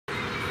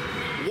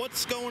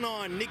What's going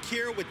on? Nick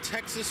here with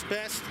Texas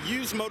Best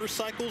Used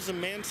Motorcycles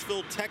in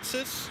Mansfield,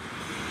 Texas.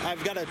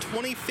 I've got a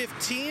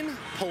 2015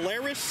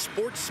 Polaris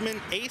SPORTSMAN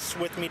ACE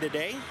with me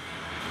today.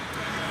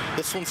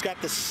 This one's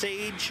got the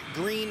sage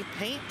green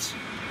paint.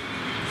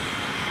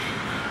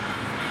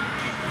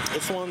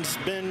 This one's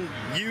been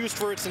used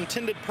for its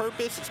intended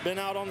purpose. It's been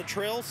out on the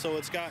trail, so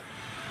it's got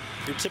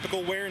your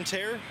typical wear and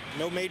tear.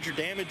 No major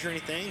damage or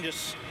anything,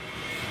 just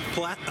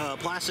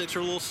plastics are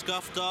a little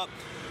scuffed up.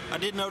 I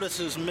did notice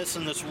it was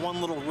missing this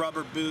one little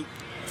rubber boot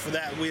for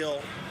that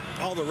wheel.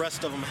 All the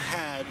rest of them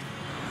had.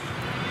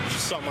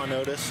 Just something I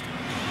noticed.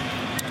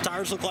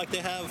 Tires look like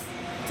they have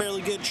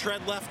fairly good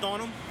tread left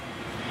on them.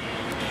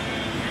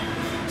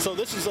 So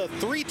this is a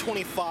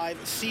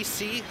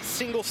 325cc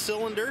single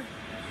cylinder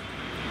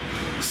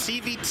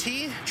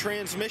CVT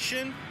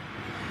transmission.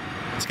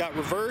 It's got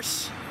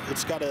reverse.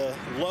 It's got a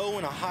low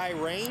and a high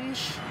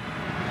range.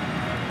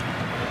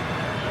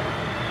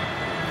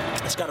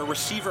 It's got a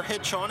receiver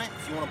hitch on it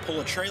if you want to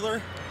pull a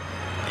trailer,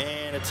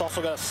 and it's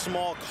also got a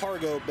small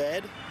cargo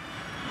bed,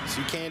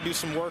 so you can do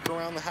some work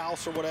around the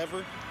house or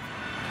whatever.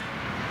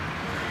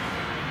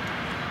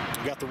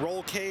 You got the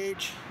roll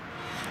cage,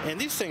 and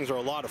these things are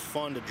a lot of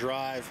fun to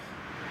drive.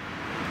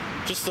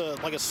 Just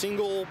like a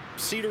single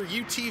seater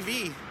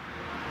UTV,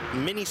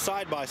 mini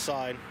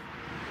side-by-side.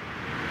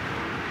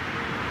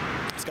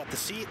 It's got the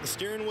seat, the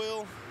steering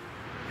wheel.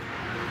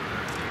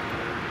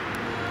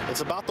 It's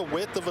about the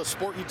width of a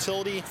sport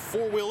utility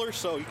four-wheeler,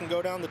 so you can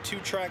go down the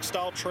two-track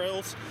style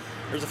trails.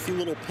 There's a few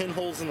little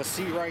pinholes in the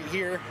seat right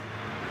here.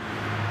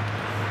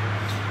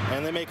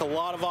 And they make a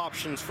lot of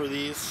options for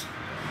these.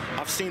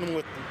 I've seen them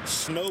with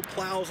snow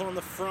plows on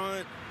the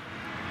front.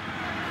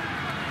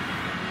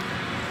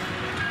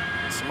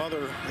 Some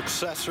other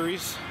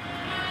accessories.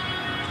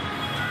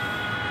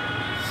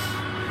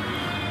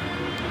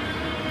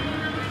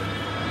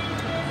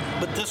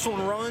 But this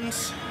one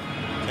runs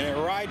and it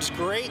rides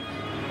great.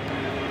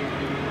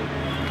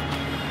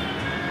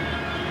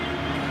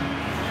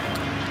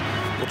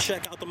 We'll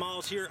check out the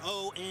miles here.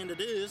 Oh, and it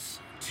is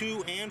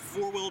 2- and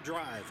 4-wheel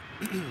drive.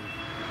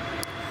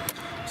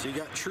 So you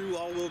got true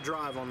all-wheel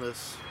drive on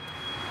this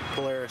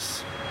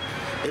Polaris.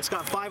 It's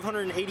got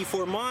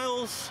 584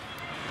 miles,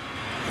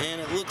 and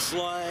it looks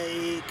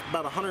like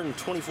about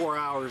 124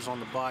 hours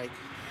on the bike.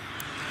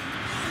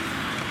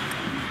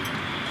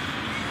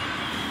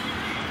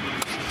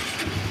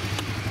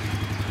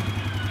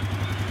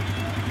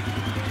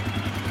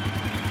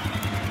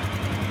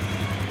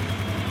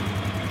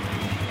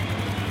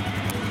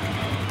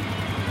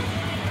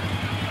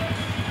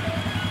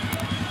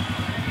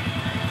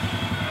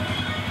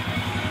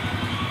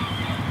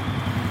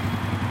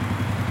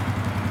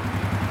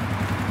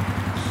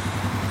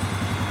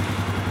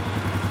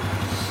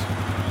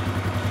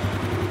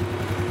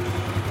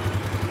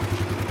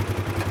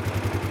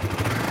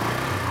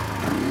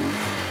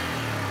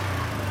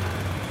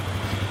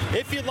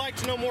 If you'd like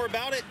to know more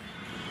about it,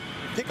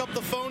 pick up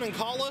the phone and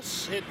call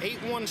us at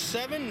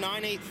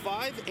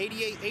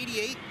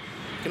 817-985-8888. You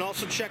can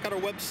also check out our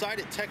website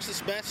at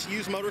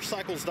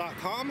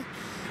texasbestusedmotorcycles.com.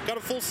 Got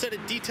a full set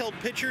of detailed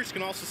pictures. You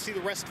can also see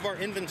the rest of our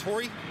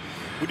inventory.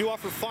 We do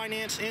offer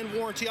finance and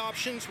warranty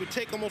options. We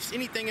take almost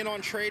anything in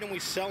on trade, and we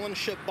sell and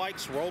ship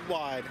bikes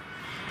worldwide.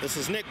 This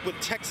is Nick with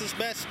Texas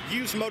Best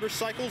Used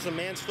Motorcycles in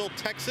Mansfield,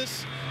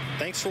 Texas.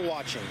 Thanks for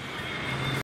watching.